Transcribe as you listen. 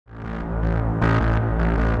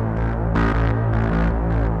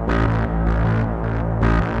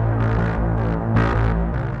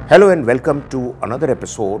Hello and welcome to another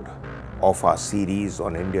episode of our series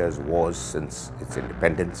on India's wars since its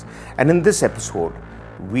independence. And in this episode,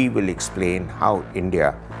 we will explain how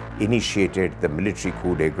India initiated the military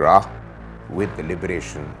coup d'etat with the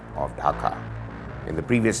liberation of Dacca. In the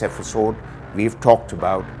previous episode, we've talked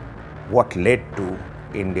about what led to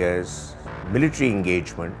India's military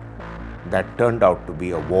engagement that turned out to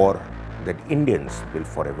be a war that Indians will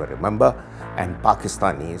forever remember and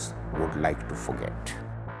Pakistanis would like to forget.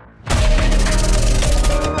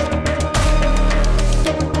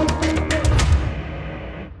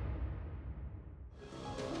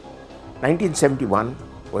 1971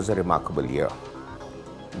 was a remarkable year.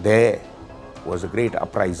 There was a great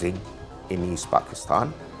uprising in East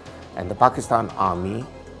Pakistan, and the Pakistan army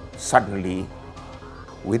suddenly,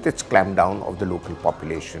 with its clampdown of the local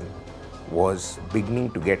population, was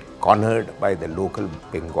beginning to get cornered by the local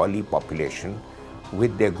Bengali population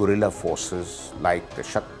with their guerrilla forces like the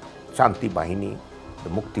Shanti Bahini, the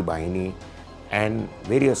Mukti Bahini, and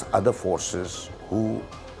various other forces who,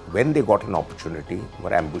 when they got an opportunity,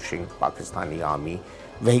 were ambushing Pakistani army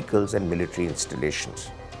vehicles and military installations.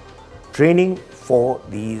 Training for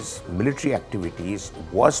these military activities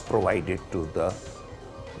was provided to the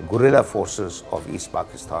guerrilla forces of East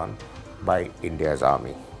Pakistan by India's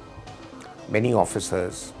army. Many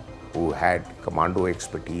officers who had commando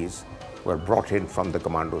expertise were brought in from the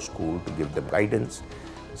commando school to give them guidance.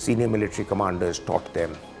 Senior military commanders taught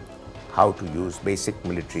them how to use basic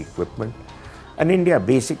military equipment, and India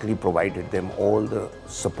basically provided them all the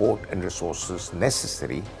support and resources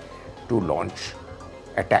necessary to launch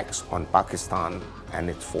attacks on Pakistan and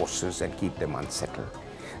its forces and keep them unsettled.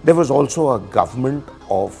 There was also a government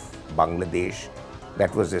of Bangladesh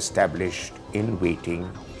that was established in waiting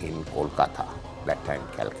in Kolkata, that time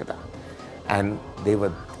Calcutta, and they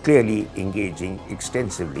were clearly engaging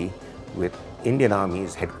extensively with Indian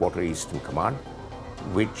Army's headquarters Eastern Command,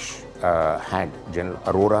 which had General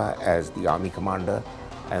Arora as the army commander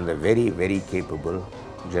and the very capable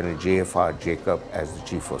General J.F.R. Jacob as the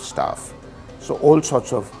chief of staff. So all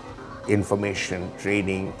sorts of information,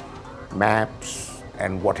 training, maps,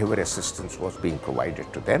 and whatever assistance was being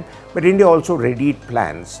provided to them. But India also readied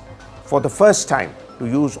plans for the first time to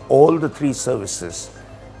use all the three services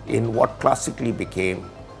in what classically became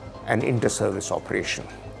an inter-service operation.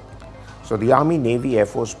 So the Army, Navy, Air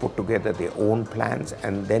Force put together their own plans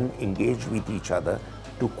and then engaged with each other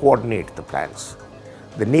to coordinate the plans.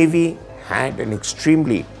 The Navy had an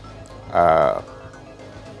extremely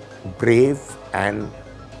brave and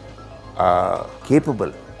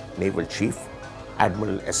capable naval chief,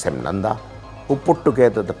 Admiral S.M. Nanda, who put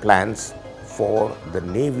together the plans for the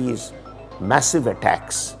Navy's massive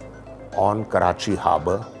attacks on Karachi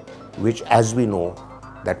Harbour, which, as we know,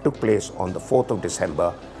 that took place on the 4th of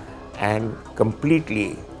December and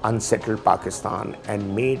completely unsettled Pakistan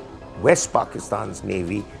and made West Pakistan's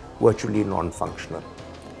navy virtually non-functional.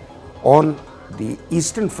 On the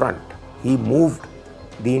eastern front, he moved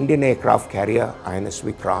the Indian aircraft carrier INS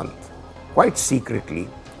Vikrant quite secretly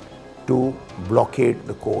to blockade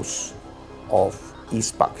the coast of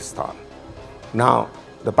East Pakistan. Now,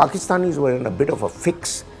 the Pakistanis were in a bit of a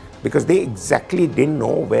fix because they exactly didn't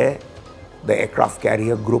know where the aircraft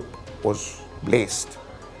carrier group was placed.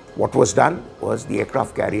 What was done was the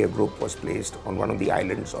aircraft carrier group was placed on one of the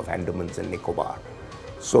islands of Andamans and Nicobar.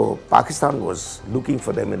 So Pakistan was looking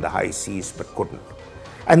for them in the high seas but couldn't.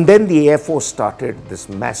 And then the Air Force started this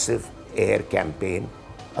massive air campaign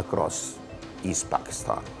across East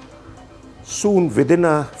Pakistan. Soon, within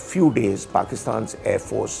a few days, Pakistan's Air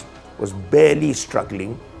Force was barely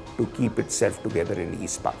struggling to keep itself together in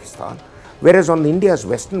East Pakistan. Whereas on India's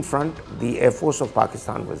western front, the Air Force of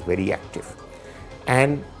Pakistan was very active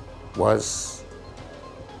and was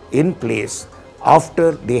in place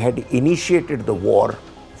after they had initiated the war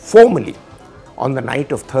formally on the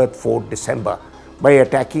night of 3rd, 4th December by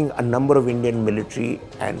attacking a number of Indian military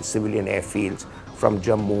and civilian airfields from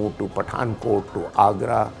Jammu to Pathankot to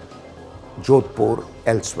Agra, Jodhpur,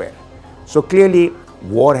 elsewhere. So clearly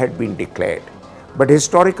war had been declared. But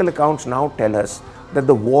historical accounts now tell us that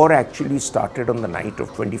the war actually started on the night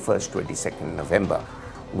of 21st, 22nd November,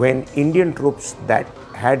 when Indian troops that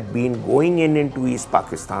had been going into East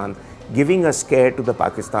Pakistan, giving a scare to the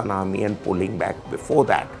Pakistan army and pulling back before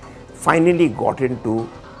that, finally got into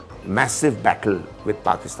massive battle with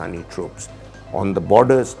Pakistani troops on the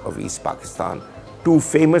borders of East Pakistan. Two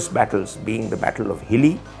famous battles being the Battle of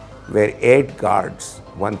Hilli, where Air Guards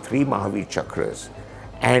won 3 Mahavir Chakras,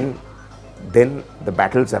 and then the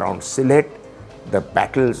battles around Sylhet, the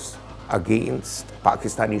battles against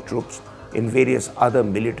Pakistani troops in various other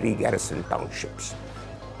military garrison townships.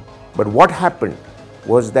 But what happened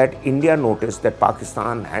was that India noticed that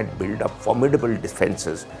Pakistan had built up formidable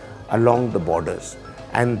defenses along the borders,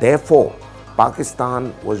 and therefore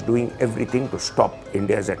Pakistan was doing everything to stop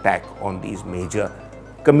India's attack on these major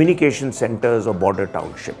communication centers or border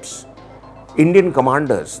townships. Indian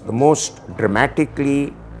commanders, the most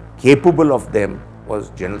dramatically capable of them was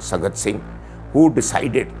General Sagat Singh, who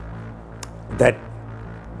decided that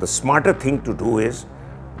the smarter thing to do is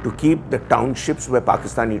to keep the townships where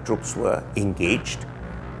Pakistani troops were engaged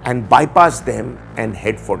and bypass them and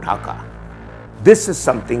head for Dacca. This is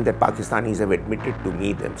something that Pakistanis have admitted to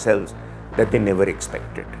me themselves that they never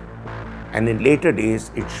expected. And in later days,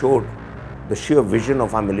 it showed the sheer vision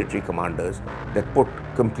of our military commanders that put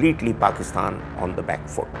completely Pakistan on the back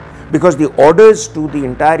foot. Because the orders to the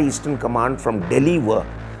entire Eastern Command from Delhi were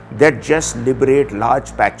that just liberate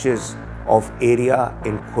large patches of area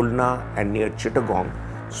in Khulna and near Chittagong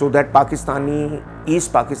so that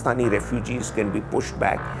East Pakistani refugees can be pushed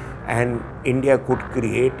back and India could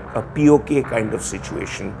create a POK kind of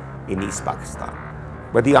situation in East Pakistan.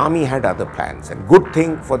 But the army had other plans, and good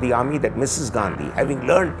thing for the army that Mrs. Gandhi, having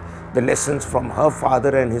learned the lessons from her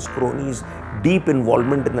father and his cronies' deep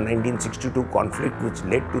involvement in the 1962 conflict, which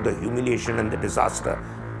led to the humiliation and the disaster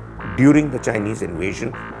during the Chinese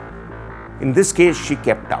invasion, in this case she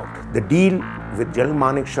kept out. The deal with General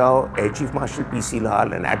Manik Shah, Air Chief Marshal P.C.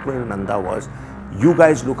 Lal and Admiral Nanda was, you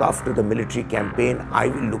guys look after the military campaign, I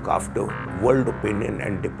will look after world opinion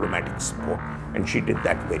and diplomatic support. And she did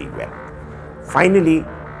that very well. Finally,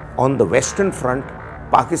 on the Western Front,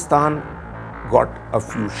 Pakistan got a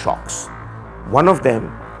few shocks. One of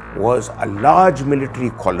them was a large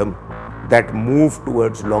military column that moved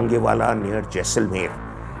towards Longewala near Jaisalmer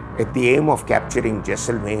at the aim of capturing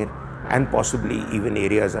Jaisalmer and possibly even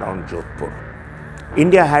areas around Jodhpur.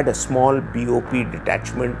 India had a small BOP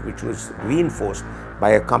detachment which was reinforced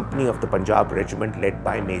by a company of the Punjab regiment led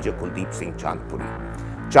by Major Kuldeep Singh Chandpuri.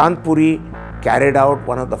 Chandpuri carried out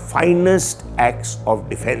one of the finest acts of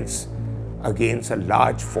defense against a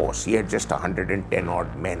large force. He had just 110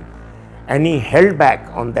 odd men, and he held back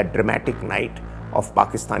on that dramatic night of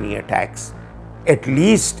Pakistani attacks at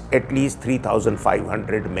least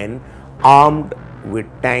 3,500 men armed with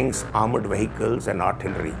tanks, armored vehicles and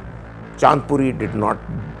artillery. Chandpuri did not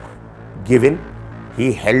give in.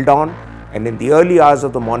 He held on, and in the early hours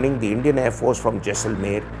of the morning, the Indian Air Force from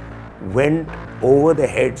Jaisalmer went over the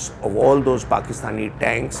heads of all those Pakistani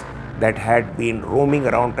tanks that had been roaming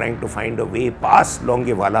around trying to find a way past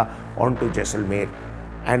Longewala onto Jaisalmer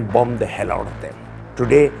and bombed the hell out of them.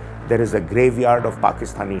 Today, there is a graveyard of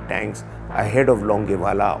Pakistani tanks ahead of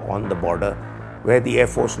Longewala on the border where the Air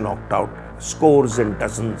Force knocked out scores and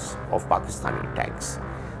dozens of Pakistani tanks.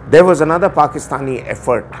 There was another Pakistani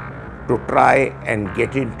effort to try and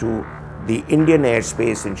get into the Indian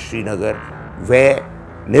airspace in Srinagar, where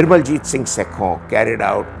Nirmaljit Singh Sekhon carried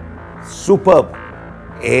out superb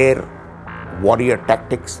air warrior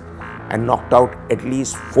tactics and knocked out at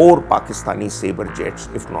least 4 Pakistani Sabre jets,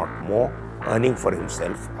 if not more, earning for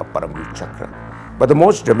himself a Paramveer Chakra. But the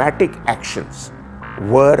most dramatic actions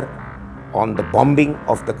were on the bombing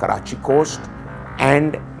of the Karachi coast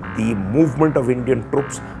and the movement of Indian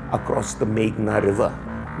troops across the Meghna river,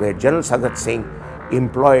 where General Sagat Singh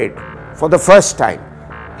employed for the first time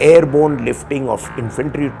airborne lifting of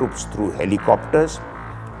infantry troops through helicopters,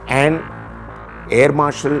 and Air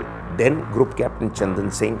Marshal, then Group Captain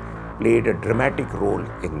Chandan Singh, played a dramatic role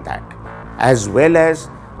in that. As well as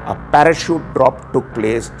a parachute drop took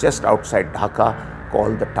place just outside Dhaka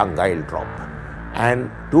called the Tangail drop. And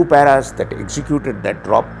 2 paras that executed that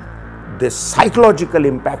drop, the psychological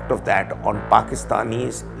impact of that on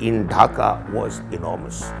Pakistanis in Dhaka was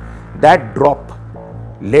enormous. That drop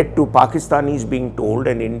led to Pakistanis being told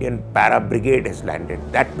an Indian para brigade has landed.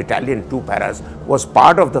 That battalion, 2 paras, was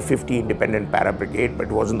part of the 50 independent para brigade, but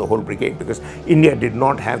it wasn't the whole brigade because India did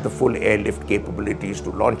not have the full airlift capabilities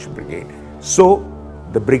to launch a brigade. So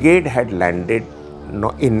the brigade had landed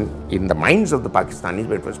in the minds of the Pakistanis,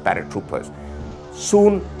 but it was paratroopers.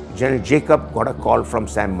 Soon, General Jacob got a call from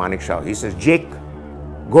Sam Manekshaw. He says, Jake,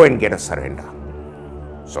 go and get a surrender.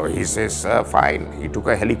 So he says, fine. He took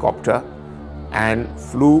a helicopter and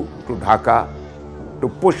flew to Dhaka to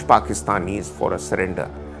push Pakistanis for a surrender.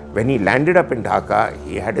 When he landed up in Dhaka,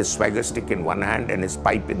 he had his swagger stick in one hand and his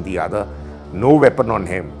pipe in the other, no weapon on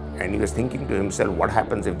him. And he was thinking to himself, what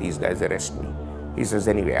happens if these guys arrest me? He says,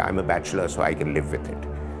 anyway, I'm a bachelor, so I can live with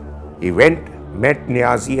it. He went, met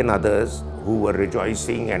Niazi and others who were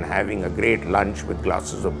rejoicing and having a great lunch with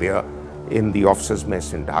glasses of beer in the officers'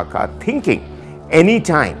 mess in Dhaka, thinking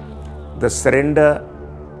anytime the surrender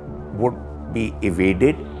would be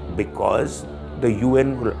evaded because the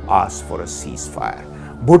UN will ask for a ceasefire.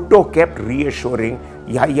 Bhutto kept reassuring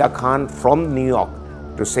Yahya Khan from New York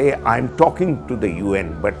to say, I'm talking to the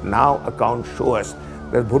UN, but now accounts show us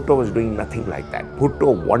that Bhutto was doing nothing like that.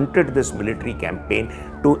 Bhutto wanted this military campaign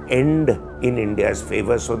to end in India's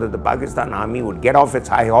favor so that the Pakistan army would get off its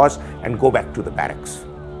high horse and go back to the barracks.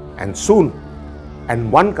 And soon,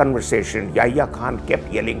 and one conversation, Yahya Khan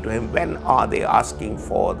kept yelling to him, when are they asking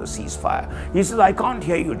for the ceasefire? He says, I can't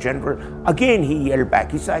hear you, General. Again, he yelled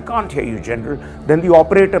back. He said, I can't hear you, General. Then the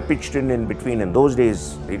operator pitched in between. In those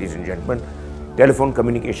days, ladies and gentlemen, telephone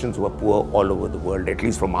communications were poor all over the world, at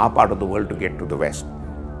least from our part of the world to get to the West.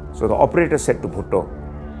 So the operator said to Bhutto,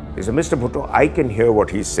 he said, Mr. Bhutto, I can hear what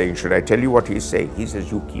he's saying. Should I tell you what he's saying? He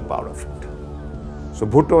says, you keep out of it. So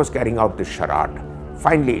Bhutto was carrying out this charade.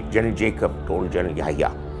 Finally, General Jacob told General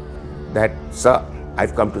Yahya that, sir,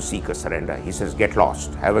 I've come to seek a surrender. He says, get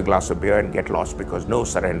lost. Have a glass of beer and get lost, because no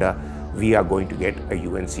surrender. We are going to get a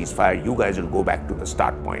UN ceasefire. You guys will go back to the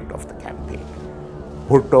start point of the campaign.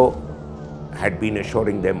 Bhutto had been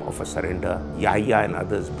assuring them of a surrender. Yahya and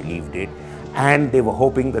others believed it, and they were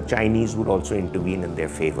hoping the Chinese would also intervene in their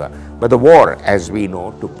favor. But the war, as we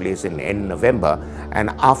know, took place in end November, and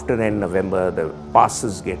after end November, the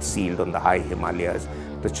passes get sealed on the high Himalayas.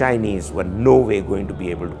 The Chinese were no way going to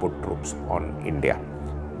be able to put troops on India.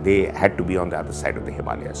 They had to be on the other side of the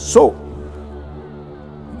Himalayas. So,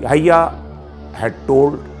 Yahya had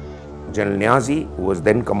told General Niazi, who was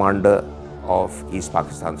then commander of East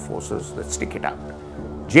Pakistan's forces, let's stick it out.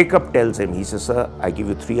 Jacob tells him, he says, sir, I give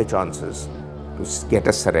you 3 chances to get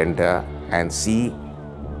a surrender and see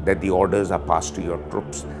that the orders are passed to your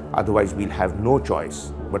troops. Otherwise, we'll have no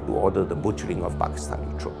choice but to order the butchering of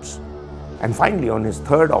Pakistani troops. And finally, on his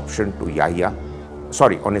third option to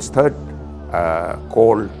on his third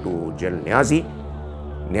call to General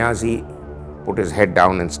Niazi put his head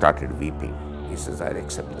down and started weeping. He says, I'll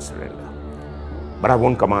accept the surrender, but I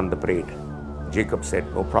won't command the parade. Jacob said,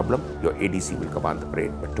 no problem, your ADC will command the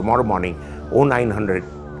parade. But tomorrow morning, 0900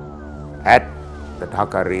 at the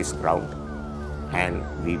Dacca race ground, and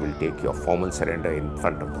we will take your formal surrender in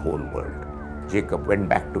front of the whole world. Jacob went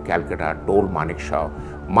back to Calcutta, told Manik Shah.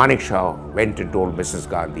 Manik Shah went and told Mrs.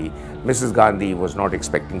 Gandhi. Mrs. Gandhi was not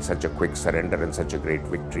expecting such a quick surrender and such a great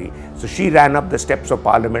victory. So she ran up the steps of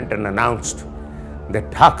Parliament and announced that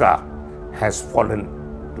Dacca has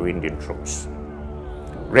fallen to Indian troops.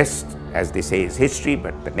 Rest, as they say, is history,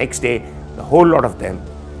 but the next day, the whole lot of them,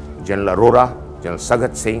 General Arora, General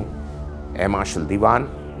Sagat Singh, Air Marshal Diwan,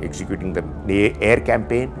 executing the air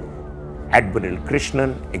campaign, Admiral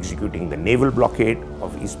Krishnan, executing the naval blockade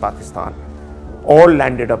of East Pakistan, all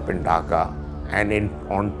landed up in Dacca, and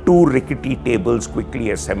on 2 rickety tables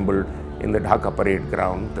quickly assembled in the Dacca parade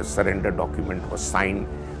ground, the surrender document was signed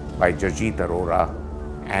by Jajit Arora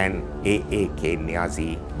and A.A.K.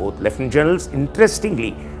 Niazi, both lieutenant generals,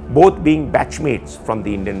 interestingly, both being batchmates from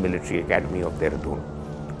the Indian Military Academy of Dehradun.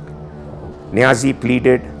 Niazi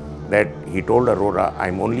pleaded that he told Arora,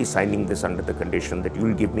 I'm only signing this under the condition that you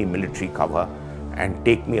will give me military cover and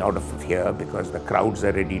take me out of here because the crowds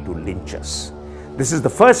are ready to lynch us. This is the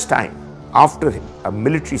first time after a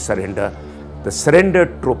military surrender, the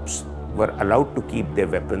surrendered troops were allowed to keep their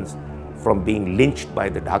weapons from being lynched by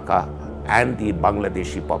the Dacca and the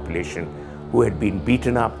Bangladeshi population who had been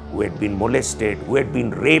beaten up, who had been molested, who had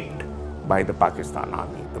been raped by the Pakistan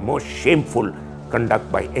army. The most shameful conduct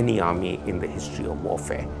by any army in the history of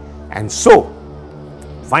warfare. And so,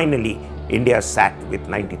 finally, India sat with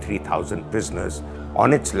 93,000 prisoners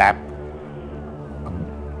on its lap, a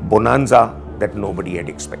bonanza that nobody had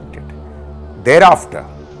expected. Thereafter,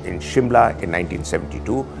 in Simla in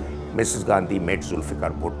 1972, Mrs. Gandhi met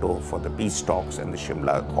Zulfikar Bhutto for the peace talks and the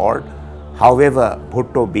Simla Accord. However,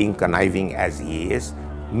 Bhutto, being conniving as he is,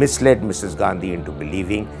 misled Mrs. Gandhi into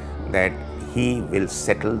believing that he will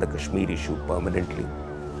settle the Kashmir issue permanently.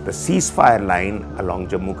 The ceasefire line along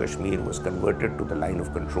Jammu Kashmir was converted to the line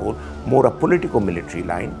of control, more a politico-military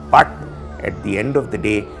line, but at the end of the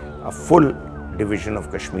day, a full division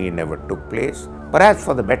of Kashmir never took place. Perhaps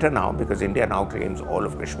for the better now, because India now claims all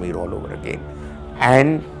of Kashmir all over again.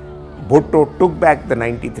 And Bhutto took back the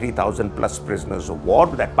 93,000 plus prisoners of war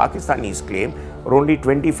that Pakistanis claim were only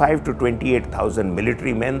 25 to 28,000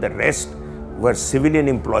 military men. The rest were civilian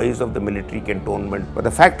employees of the military cantonment. But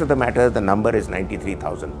the fact of the matter, the number is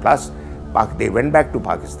 93,000 plus. They went back to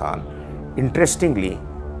Pakistan. Interestingly,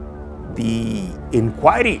 the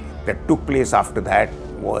inquiry that took place after that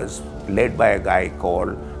was led by a guy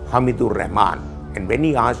called Hamidur Rahman. And when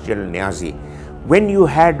he asked General Niazi, when you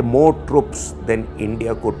had more troops than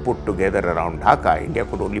India could put together around Dacca, India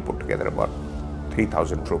could only put together about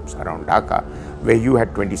 3,000 troops around Dacca, where you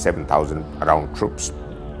had 27,000 around troops,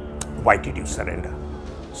 why did you surrender?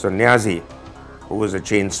 So Niazi, who was a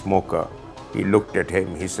chain smoker, he looked at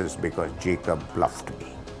him, he says, because Jacob bluffed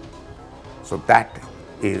me. So that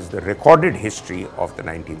is the recorded history of the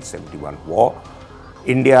 1971 war.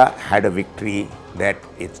 India had a victory that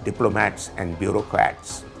its diplomats and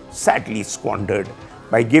bureaucrats sadly squandered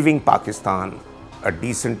by giving Pakistan a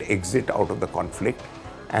decent exit out of the conflict,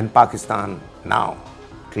 and Pakistan now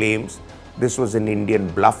claims this was an Indian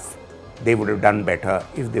bluff. They would have done better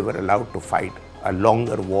if they were allowed to fight a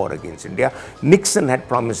longer war against India. Nixon had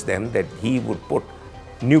promised them that he would put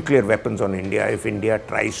nuclear weapons on India if India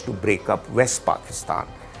tries to break up West Pakistan.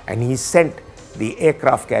 And he sent the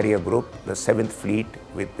aircraft carrier group, the 7th Fleet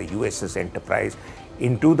with the USS Enterprise,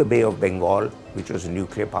 into the Bay of Bengal, which was a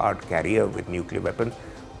nuclear-powered carrier with nuclear weapons.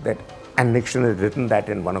 And Nixon had written that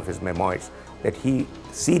in one of his memoirs, that he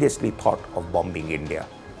seriously thought of bombing India.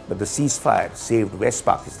 But the ceasefire saved West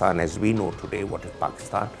Pakistan, as we know today what is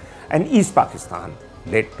Pakistan, and East Pakistan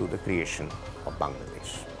led to the creation of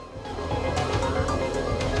Bangladesh.